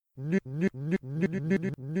New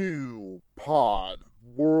Pod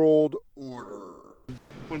World Order.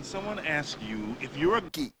 When someone asks you if you're a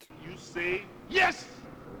Geek. you say yes!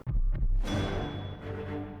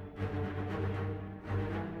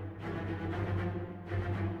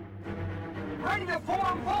 Ready to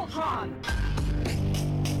form Voltron!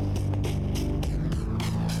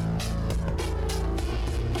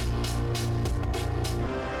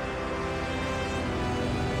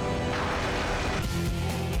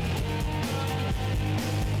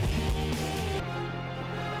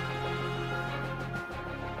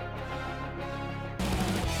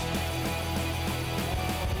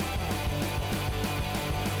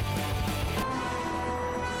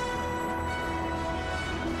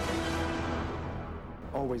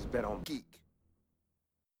 Always bet on Geek.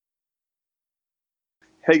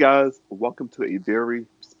 Hey guys, welcome to a very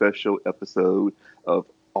special episode of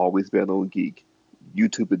Always Bet on Geek,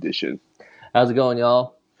 YouTube edition. How's it going,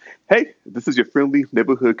 y'all? Hey, this is your friendly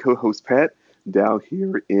neighborhood co-host Pat, down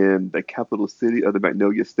here in the capital city of the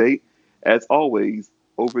Magnolia State. As always,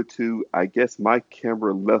 over to, I guess, my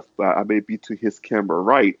camera left, but I may be to his camera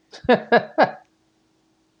right. Hey,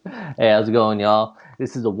 how's it going, y'all?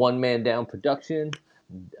 This is a one-man down production.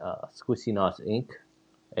 Squishy Nos Inc.,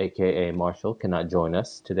 aka Marshall, cannot join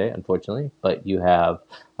us today, unfortunately, but you have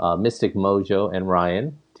Mystic Mojo and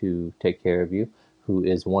Ryan to take care of you, who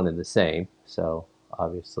is one and the same. So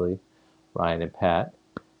obviously, Ryan and Pat.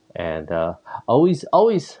 And always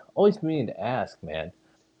meaning to ask, man,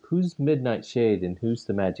 who's Midnight Shade and who's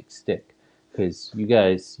the Magic Stick? Because you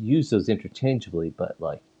guys use those interchangeably, but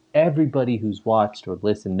like everybody who's watched or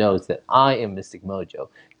listened knows that I am Mystic Mojo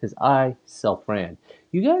because I self-ran.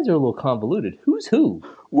 You guys are a little convoluted. Who's who?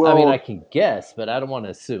 Well, I mean, I can guess, but I don't want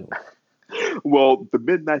to assume. Well, the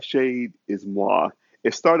Midnight Shade is moi.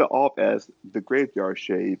 It started off as the Graveyard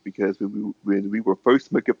Shade because when we were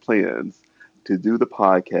first making plans to do the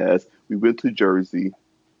podcast, we went to Jersey,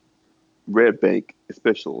 Red Bank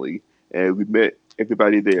especially, and we met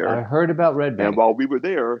everybody there. I heard about Red Bank. And while we were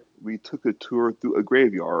there, we took a tour through a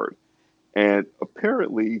graveyard. And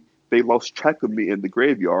apparently, they lost track of me in the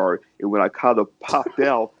graveyard. And when I kind of popped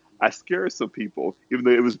out, I scared some people, even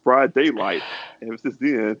though it was broad daylight. And ever since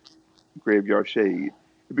then, Graveyard Shade.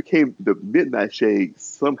 It became the Midnight Shade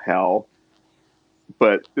somehow.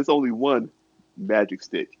 But there's only one magic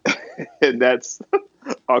stick. And that's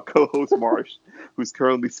our co-host Marsh, who's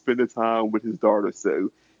currently spending time with his daughter.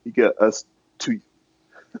 So he got us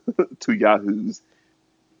two yahoos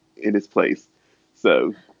in his place.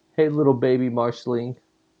 So Hey, little baby Marshling,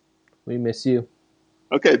 we miss you.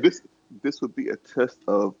 okay, this would be a test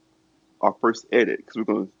of our first edit because we're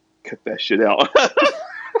gonna cut that shit out.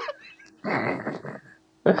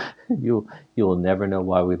 You'll never know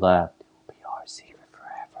why we laughed. It will be our secret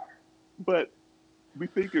forever. But we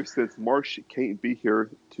figure since Marsh can't be here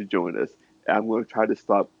to join us, I'm gonna try to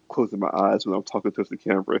stop closing my eyes when I'm talking to the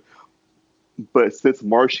camera. But since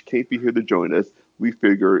Marsh can't be here to join us, we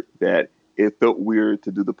figured that it felt weird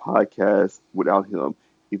to do the podcast without him,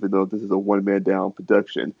 even though this is a one-man down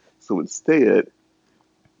production. So instead,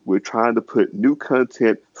 we're trying to put new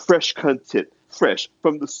content, fresh from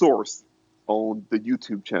the source on the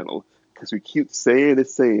YouTube channel. Because we keep saying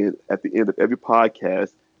at the end of every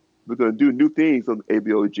podcast, we're going to do new things on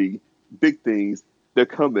ABOG, big things. They're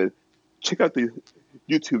coming. Check out the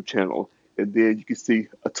YouTube channel. And then you can see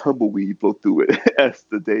a tumbleweed blow through it as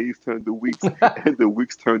the days turn to weeks and the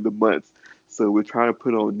weeks turn to months. So we're trying to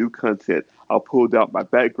put on new content. I pulled out my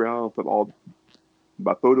background from all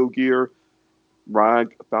my photo gear. Ryan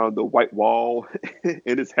found the white wall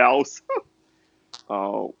in his house.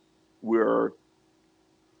 We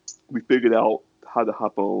figured out how to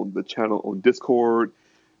hop on the channel on Discord.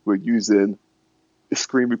 We're using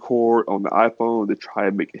screen record on the iPhone to try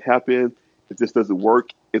and make it happen. If this doesn't work,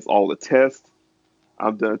 it's all a test.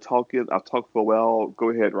 I'm done talking. I've talked for a while. Go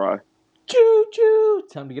ahead, Ryan. Choo choo!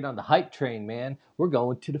 Time to get on the hype train, man. We're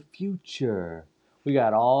going to the future. We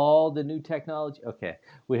got all the new technology. Okay,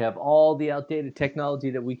 we have all the outdated technology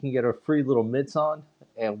that we can get our free little mitts on,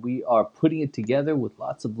 and we are putting it together with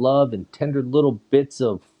lots of love and tender little bits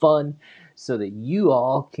of fun so that you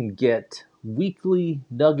all can get weekly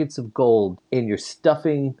nuggets of gold in your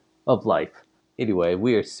stuffing of life. Anyway,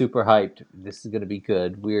 we are super hyped. This is going to be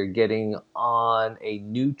good. We're getting on a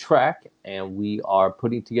new track, and we are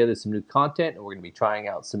putting together some new content, and we're going to be trying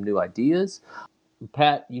out some new ideas.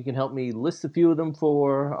 Pat, you can help me list a few of them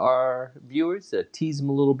for our viewers, tease them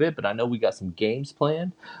a little bit, but I know we got some games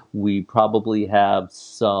planned. We probably have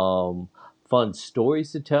some fun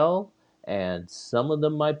stories to tell, and some of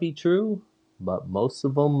them might be true, but most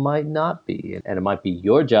of them might not be. And it might be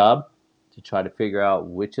your job to to try to figure out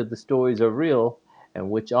which of the stories are real and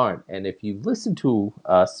which aren't. And if you've listened to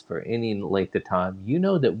us for any length of time, you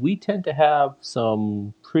know that we tend to have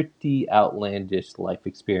some pretty outlandish life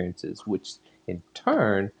experiences, which in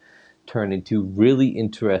turn into really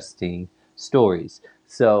interesting stories.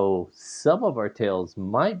 So some of our tales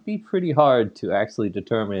might be pretty hard to actually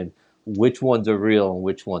determine which ones are real and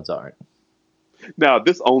which ones aren't. Now,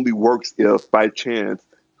 this only works if, by chance,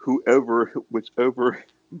 whichever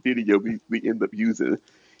video we end up using,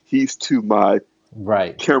 he's to my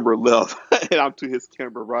Right. camera left and I'm to his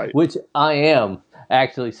camera right. Which I am,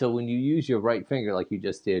 actually. So when you use your right finger like you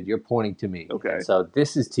just did, you're pointing to me. Okay. And so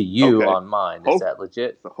this is to you Okay. on mine. Is that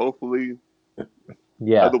legit? So hopefully,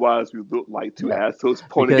 Yeah. otherwise we look like two Yeah. assholes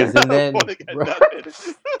pointing Because- at, and then- pointing at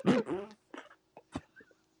nothing.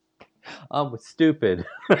 I'm stupid.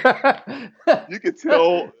 You can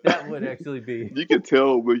tell. That would actually be. You can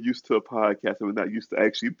tell we're used to a podcast and we're not used to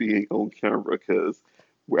actually being on camera because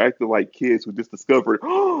we're acting like kids who just discovered,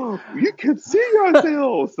 oh, you can see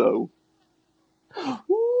yourselves. So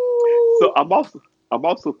I'm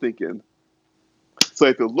also thinking, so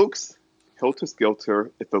if it looks helter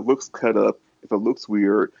skelter, if it looks cut up, if it looks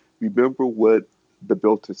weird, remember what the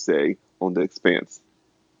builders say on The Expanse.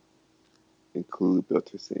 Include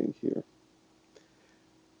builder saying here.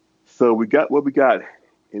 So we got what we got,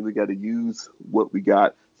 and we got to use what we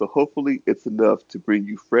got. So hopefully it's enough to bring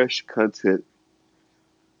you fresh content.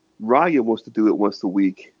 Ryan wants to do it once a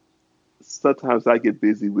week. Sometimes I get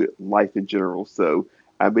busy with life in general, so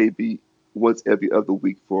I may be once every other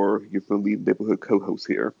week for your friendly neighborhood co-host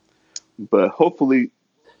here. But hopefully,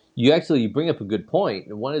 You bring up a good point,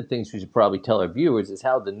 and one of the things we should probably tell our viewers is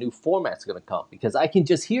how the new format's going to come, because I can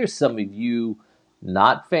just hear some of you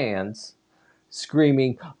not fans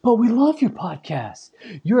screaming, but we love your podcast.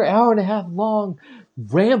 Your hour and a half long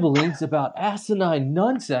ramblings about asinine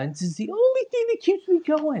nonsense is the only thing that keeps me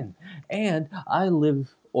going. And I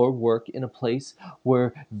live or work in a place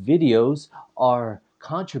where videos are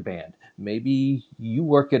contraband. Maybe you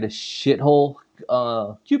work at a shithole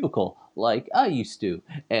cubicle like I used to,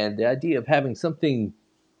 and the idea of having something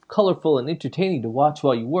colorful and entertaining to watch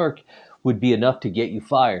while you work would be enough to get you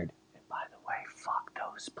fired. And by the way, fuck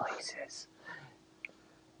those places.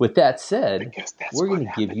 With that said, we're going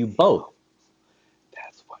to give you both.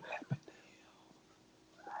 that's what happened.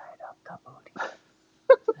 Right up the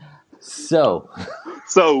booty.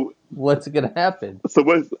 So, what's going to happen?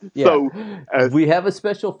 We have a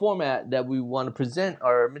special format that we want to present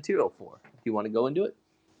our material for. Do you want to go into it?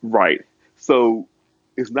 Right. So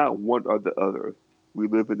it's not one or the other. We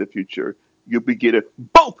live in the future. You'll be getting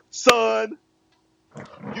both, son.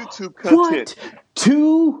 YouTube content. What?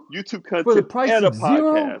 Two? YouTube content For the price and a of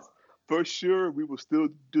zero? podcast. For sure, we will still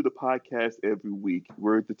do the podcast every week.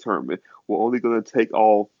 We're determined. We're only going to take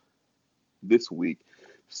off this week.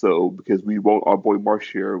 So, because we want our boy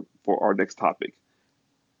Marsh here for our next topic.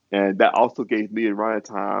 And that also gave me and Ryan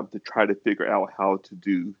time to try to figure out how to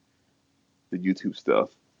do the YouTube stuff.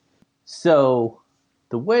 So,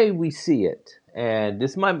 the way we see it, and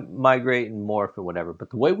this might migrate and morph and whatever, but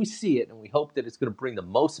the way we see it, and we hope that it's going to bring the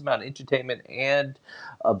most amount of entertainment and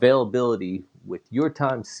availability with your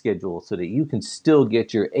time schedule so that you can still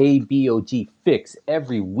get your ABOG fix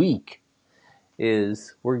every week,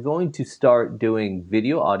 is we're going to start doing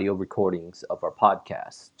video audio recordings of our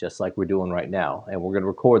podcast, just like we're doing right now, and we're going to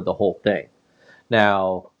record the whole thing.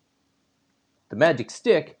 Now, the Magic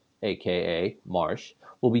Stick, aka Marsh,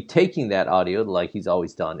 will be taking that audio like he's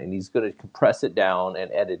always done, and he's going to compress it down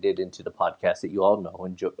and edit it into the podcast that you all know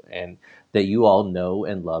and that you all know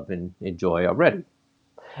and love and enjoy already.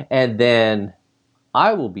 And then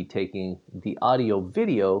I will be taking the audio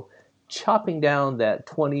video, chopping down that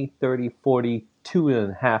 20, 30, 40,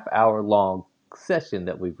 2.5 hour long session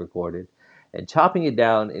that we've recorded, and chopping it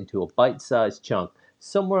down into a bite-sized chunk,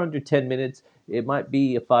 somewhere under 10 minutes. It might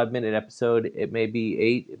be a 5-minute episode. It may be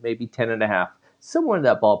 8. It may be 10.5. Somewhere in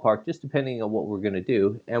that ballpark, just depending on what we're going to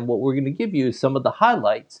do. And what we're going to give you is some of the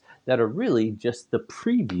highlights that are really just the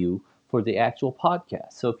preview for the actual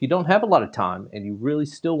podcast. So if you don't have a lot of time and you really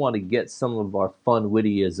still want to get some of our fun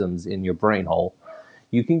wittyisms in your brain hole,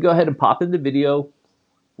 you can go ahead and pop in the video,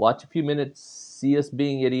 watch a few minutes, see us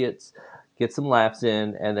being idiots, get some laughs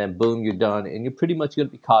in, and then boom, you're done. And you're pretty much going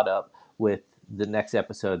to be caught up with the next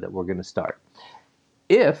episode that we're going to start.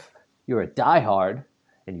 If you're a diehard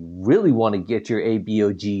and you really want to get your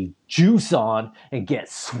ABOG juice on and get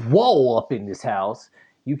swole up in this house,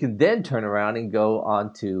 you can then turn around and go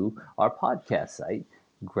onto our podcast site,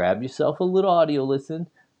 grab yourself a little audio listen,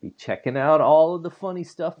 be checking out all of the funny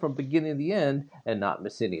stuff from beginning to the end, and not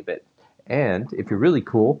miss any of it. And if you're really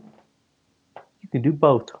cool, you can do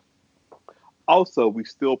both. Also, we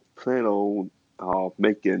still plan on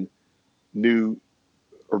making new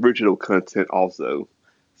original content also.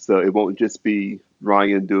 So it won't just be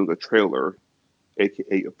Ryan doing a trailer,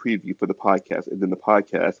 aka a preview for the podcast, and then the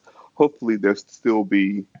podcast. Hopefully, there'll still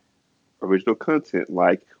be original content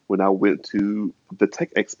like when I went to the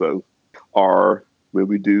Tech Expo, or when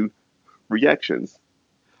we do reactions,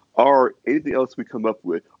 or anything else we come up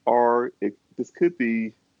with, or this could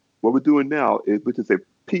be what we're doing now, which is a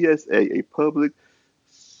PSA, a public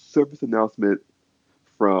service announcement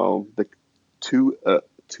from the two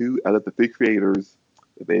out of the three creators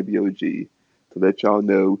of ABOG to let y'all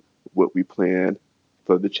know what we plan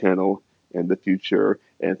for the channel and the future.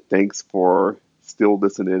 And thanks for still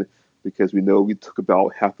listening because we know we took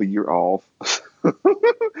about half a year off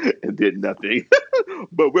and did nothing.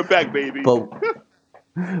 But we're back, baby. But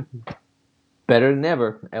better than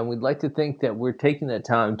ever, and we'd like to think that we're taking that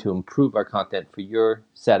time to improve our content for your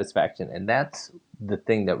satisfaction, and that's the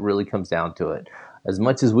thing that really comes down to it. As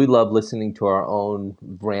much as we love listening to our own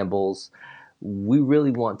rambles, we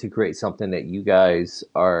really want to create something that you guys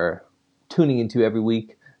are tuning into every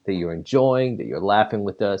week, that you're enjoying, that you're laughing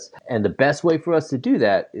with us. And the best way for us to do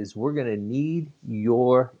that is we're going to need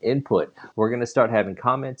your input. We're going to start having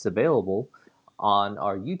comments available on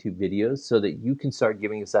our YouTube videos so that you can start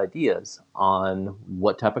giving us ideas on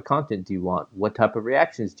what type of content do you want, what type of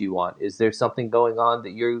reactions do you want, is there something going on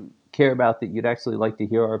that you care about that you'd actually like to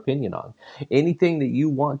hear our opinion on. Anything that you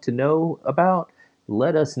want to know about,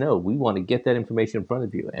 let us know. We want to get that information in front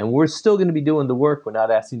of you, and we're still going to be doing the work. We're not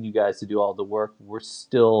asking you guys to do all the work. We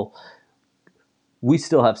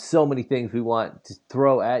still have so many things we want to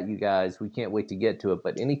throw at you guys. We can't wait to get to it.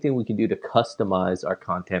 But anything we can do to customize our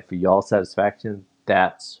content for y'all's satisfaction,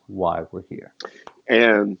 that's why we're here.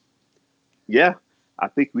 And yeah, I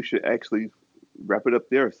think we should actually wrap it up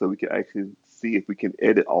there so we can actually see if we can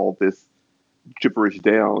edit all this gibberish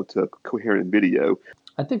down to a coherent video.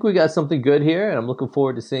 I think we got something good here, and I'm looking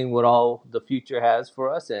forward to seeing what all the future has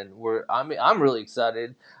for us. And I'm really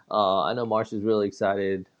excited. I know Marsha's really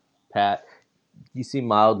excited. Pat, you seem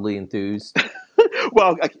mildly enthused.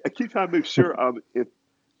 Well, I keep trying to make sure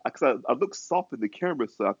because I look soft in the camera,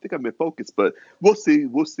 so I think I'm in focus. But we'll see.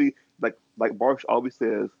 We'll see. Like Marsh always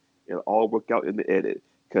says, it'll all work out in the edit.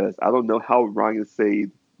 Because I don't know how Ryan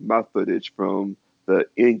saved my footage from the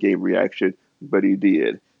in-game reaction, but he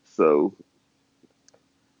did. So,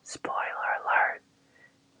 Spoiler alert.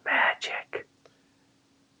 Magic.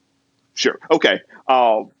 sure. Okay.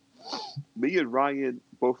 Me and Ryan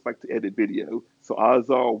both like to edit video. So odds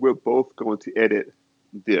are we're both going to edit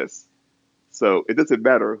this. So it doesn't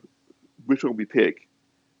matter which one we pick.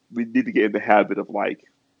 We need to get in the habit of like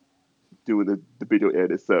doing the video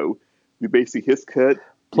edit. So we basically his cut.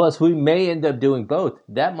 Plus, we may end up doing both.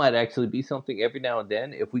 That might actually be something every now and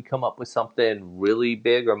then. If we come up with something really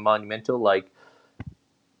big or monumental, like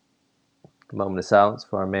a moment of silence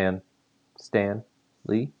for our man, Stan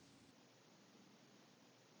Lee.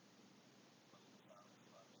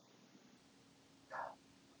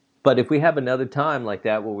 But if we have another time like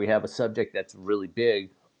that where we have a subject that's really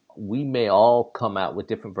big, we may all come out with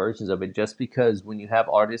different versions of it just because when you have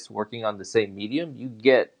artists working on the same medium, you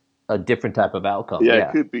get a different type of outcome. Yeah,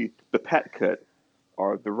 it could be the Pat cut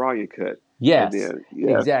or the Ryan cut. Yes, then,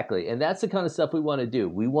 exactly. And that's the kind of stuff we want to do.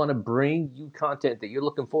 We want to bring you content that you're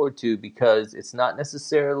looking forward to because it's not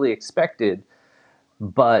necessarily expected,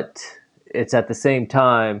 but it's at the same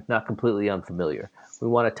time not completely unfamiliar. We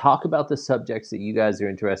want to talk about the subjects that you guys are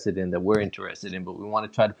interested in, that we're interested in, but we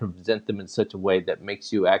want to try to present them in such a way that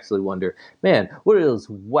makes you actually wonder, man, what are those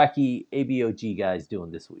wacky ABOG guys doing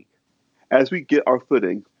this week? As we get our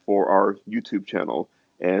footing for our YouTube channel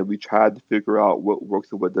and we try to figure out what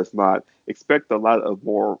works and what does not, expect a lot of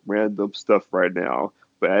more random stuff right now.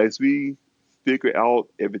 But as we figure out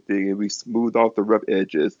everything and we smooth off the rough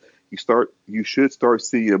edges, you should start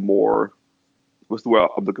seeing more. What's the word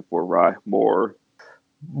I'm looking for, Rye?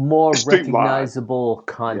 More recognizable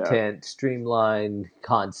content, streamlined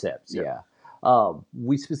concepts. Yeah.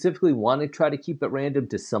 We specifically want to try to keep it random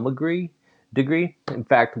to some degree. In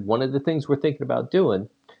fact, one of the things we're thinking about doing,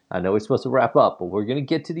 I know we're supposed to wrap up, but we're going to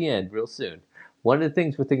get to the end real soon. One of the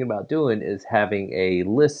things we're thinking about doing is having a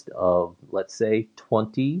list of, let's say,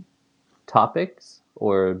 20 topics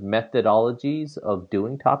or methodologies of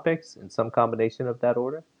doing topics in some combination of that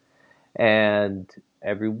order. And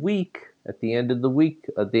every week, at the end of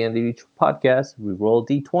each podcast, we roll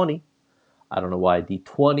D20. I don't know why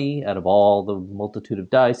D20 out of all the multitude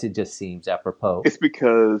of dice. It just seems apropos. It's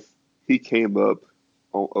because he came up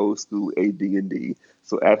on old school AD&D.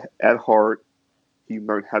 So at heart, he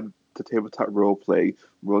learned how to tabletop role play,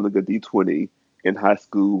 rolling a D20 in high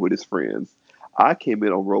school with his friends. I came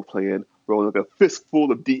in on role playing, rolling up a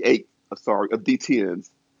fistful of of D10s,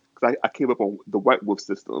 because I came up on the White Wolf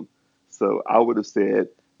system. So I would have said,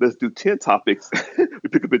 let's do 10 topics. We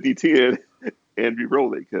pick up a D10 and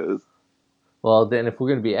re-roll it, because Well, then if we're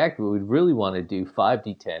going to be accurate, we'd really want to do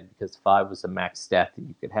 5d10 because 5 was the max stat that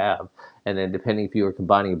you could have. And then depending if you were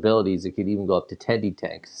combining abilities, it could even go up to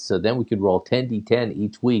 10d10. So then we could roll 10d10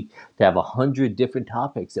 each week to have 100 different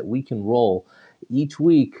topics that we can roll each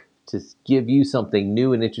week to give you something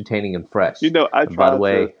new and entertaining and fresh. I And by the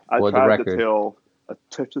way, I for the tried to record, tell a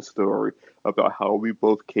touching story about how we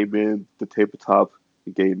both came in the tabletop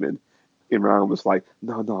gaming, and Ryan was like,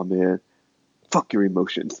 "No, no, man, fuck your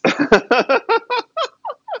emotions."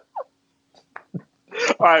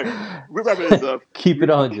 All right, we're wrapping this up. keep it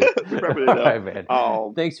 100. We're wrapping it All up. right, man.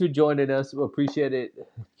 Thanks for joining us. We appreciate it.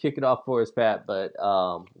 Kick it off for us, Pat. But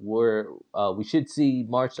we should see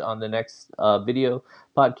March on the next video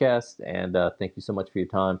podcast. And thank you so much for your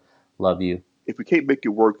time. Love you. If we can't make it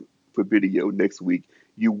work for video next week,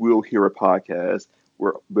 you will hear a podcast.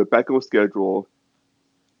 We're back on schedule.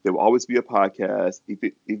 There will always be a podcast,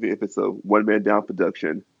 even if it's a one-man down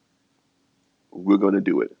production. We're going to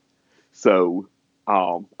do it. So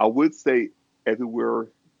I would say everywhere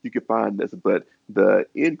you can find this, but the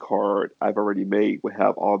end card I've already made will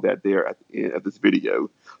have all that there at the end of this video.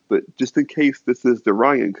 But just in case this is the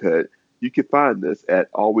Ryan cut, you can find this at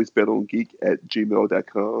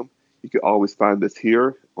alwaysbetongeek@gmail.com. You can always find this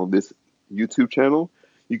here on this YouTube channel.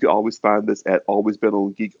 You can always find this at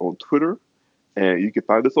alwaysbetongeek on Twitter. And you can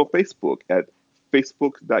find us on Facebook at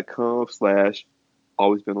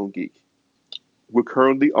facebook.com/alwaysbetongeek. We're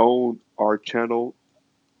currently on our channel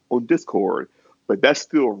on Discord, but that's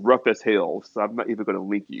still rough as hell, so I'm not even going to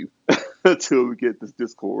link you until we get this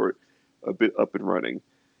Discord a bit up and running.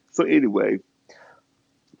 So anyway,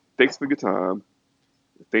 thanks for your time.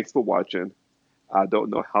 Thanks for watching. I don't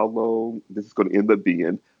know how long this is going to end up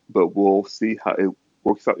being, but we'll see how it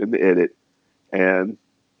works out in the edit. And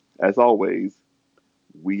as always,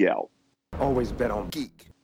 we out. Always bet on geek.